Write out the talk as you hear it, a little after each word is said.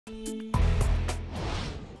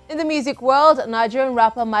In the music world, Nigerian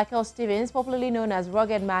rapper Michael Stevens, popularly known as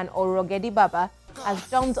Ruggedman or Ruggedi Baba, has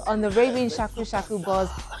jumped on the raving Shaku Shaku buzz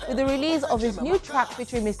with the release of his new track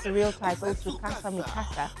featuring Mr. Real titled Sukasa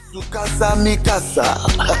Mikasa. Sukasa Mikasa,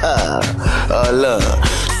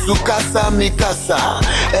 Sukasa Mikasa,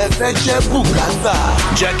 Efeche Bukasa.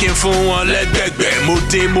 Jacking fún wọn lẹ́gbẹ̀gbẹ̀, mo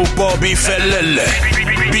dé mo bọ́ bí fẹ́lẹ́lẹ̀.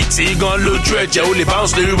 Beating gan lójú ẹ̀jẹ̀, ó lè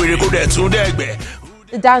bounce lórí wèrè kó dẹ̀ tún dẹ̀gbẹ̀.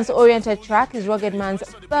 The dance-oriented track is Ruggedman's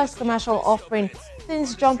first commercial offering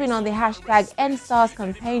since jumping on the hashtag #EndSARS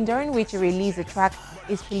campaign, during which he released the track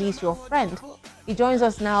Is Police Your Friend. He joins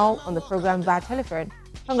us now on the program via telephone.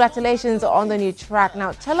 Congratulations on the new track.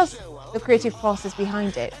 Now tell us the creative process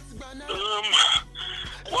behind it.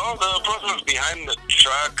 Well, the process behind the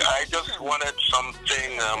track, I just wanted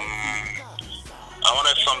something,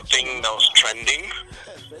 that was trending.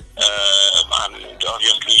 And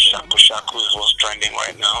obviously Shaku was trending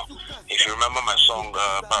right now. If you remember my song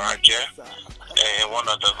Baraje, in one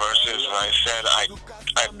of the verses I said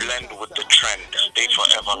I blend with the trend, stay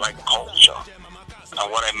forever like culture. And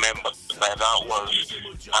what I meant by that was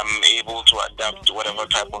I'm able to adapt to whatever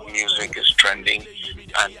type of music is trending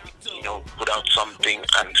and, put out something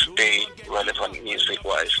and stay relevant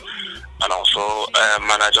music-wise. And also,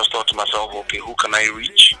 and I just thought to myself, okay, who can I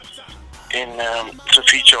reach to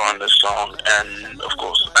feature on the song? And of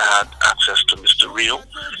course I had access to Mr. Real.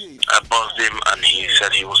 I buzzed him and he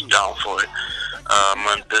said he was down for it.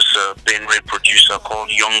 And this Benray producer called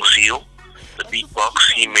Young Zeal, the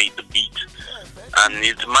beatbox, he made the beat. And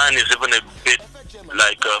mine is even a bit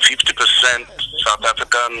like 50% South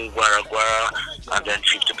African Guara Guara, and then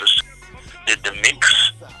 50% did the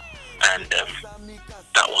mix, and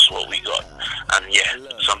that was what we got. And yeah,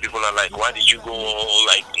 some people are like, why did you go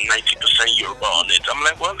like 90% Yoruba on it? I'm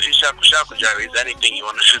like, well, it's Shaku Shaku, Jerry. Is anything you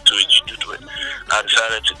want to shoot to it, you do to it. I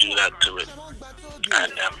decided to do that to it.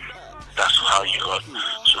 And that's how you got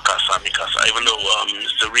Sukasa Mikasa. Even though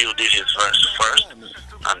Mr. Real did his verse first,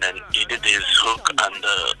 and then he did his hook, and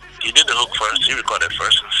he did the hook first, he recorded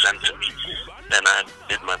first and sent to me. Then I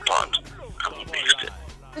did my part and we mixed it.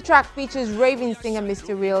 The track features raving singer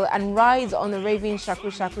Mr. Real and rides on the raving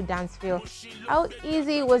Shaku Shaku dance feel. How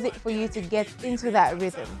easy was it for you to get into that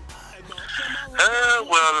rhythm?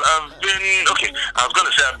 Well, I was going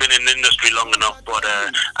to say I've been in the industry long enough, but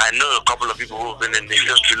I know a couple of people who have been in the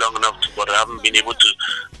industry long enough, but I haven't been able to,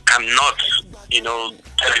 cannot,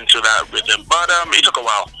 get into that rhythm. But it took a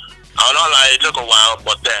while. I'll not lie, it took a while,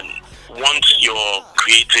 but then once you're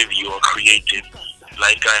creative, you are creative.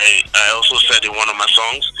 Like I also said in one of my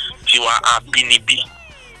songs, Tiwa Abinibi,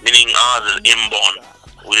 meaning ours is inborn.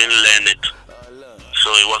 We didn't learn it. So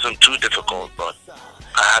it wasn't too difficult, but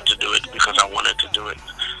I had to do it because I wanted to do it.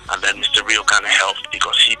 And then Mr. Real kind of helped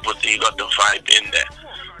because he got the vibe in there,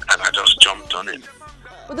 and I just jumped on it.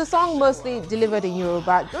 With the song mostly delivered in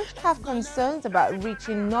Yoruba, don't you have concerns about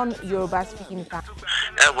reaching non-Yoruba speaking fans?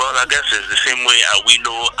 Well, I guess it's the same way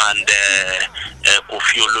Awilo and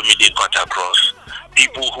Kofi Olomide got across.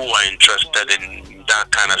 People who are interested in that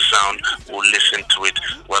kind of sound will listen to it,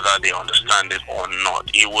 whether they understand it or not.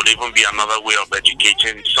 It would even be another way of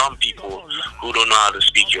educating some people who don't know how to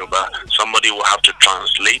speak Yoruba. Somebody will have to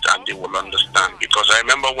translate and they will understand. Because I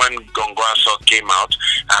remember when Gongwaso came out,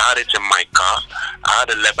 I had it in my car. I had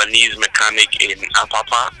a Lebanese mechanic in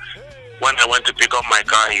Apapa. When I went to pick up my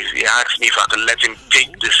car, he asked me if I could let him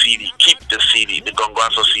take the CD, keep the CD, the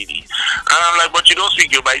Gongwaso CD. And I'm like, but you don't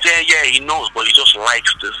speak Yoruba. He said, yeah, he knows, but he just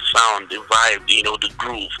likes the sound, the vibe, the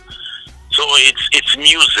groove. So it's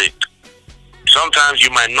music. Sometimes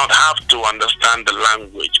you might not have to understand the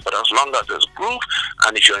language, but as long as there's groove,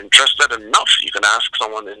 and if you're interested enough, you can ask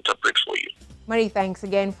someone to interpret for you. Many thanks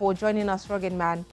again for joining us, Ruggedman.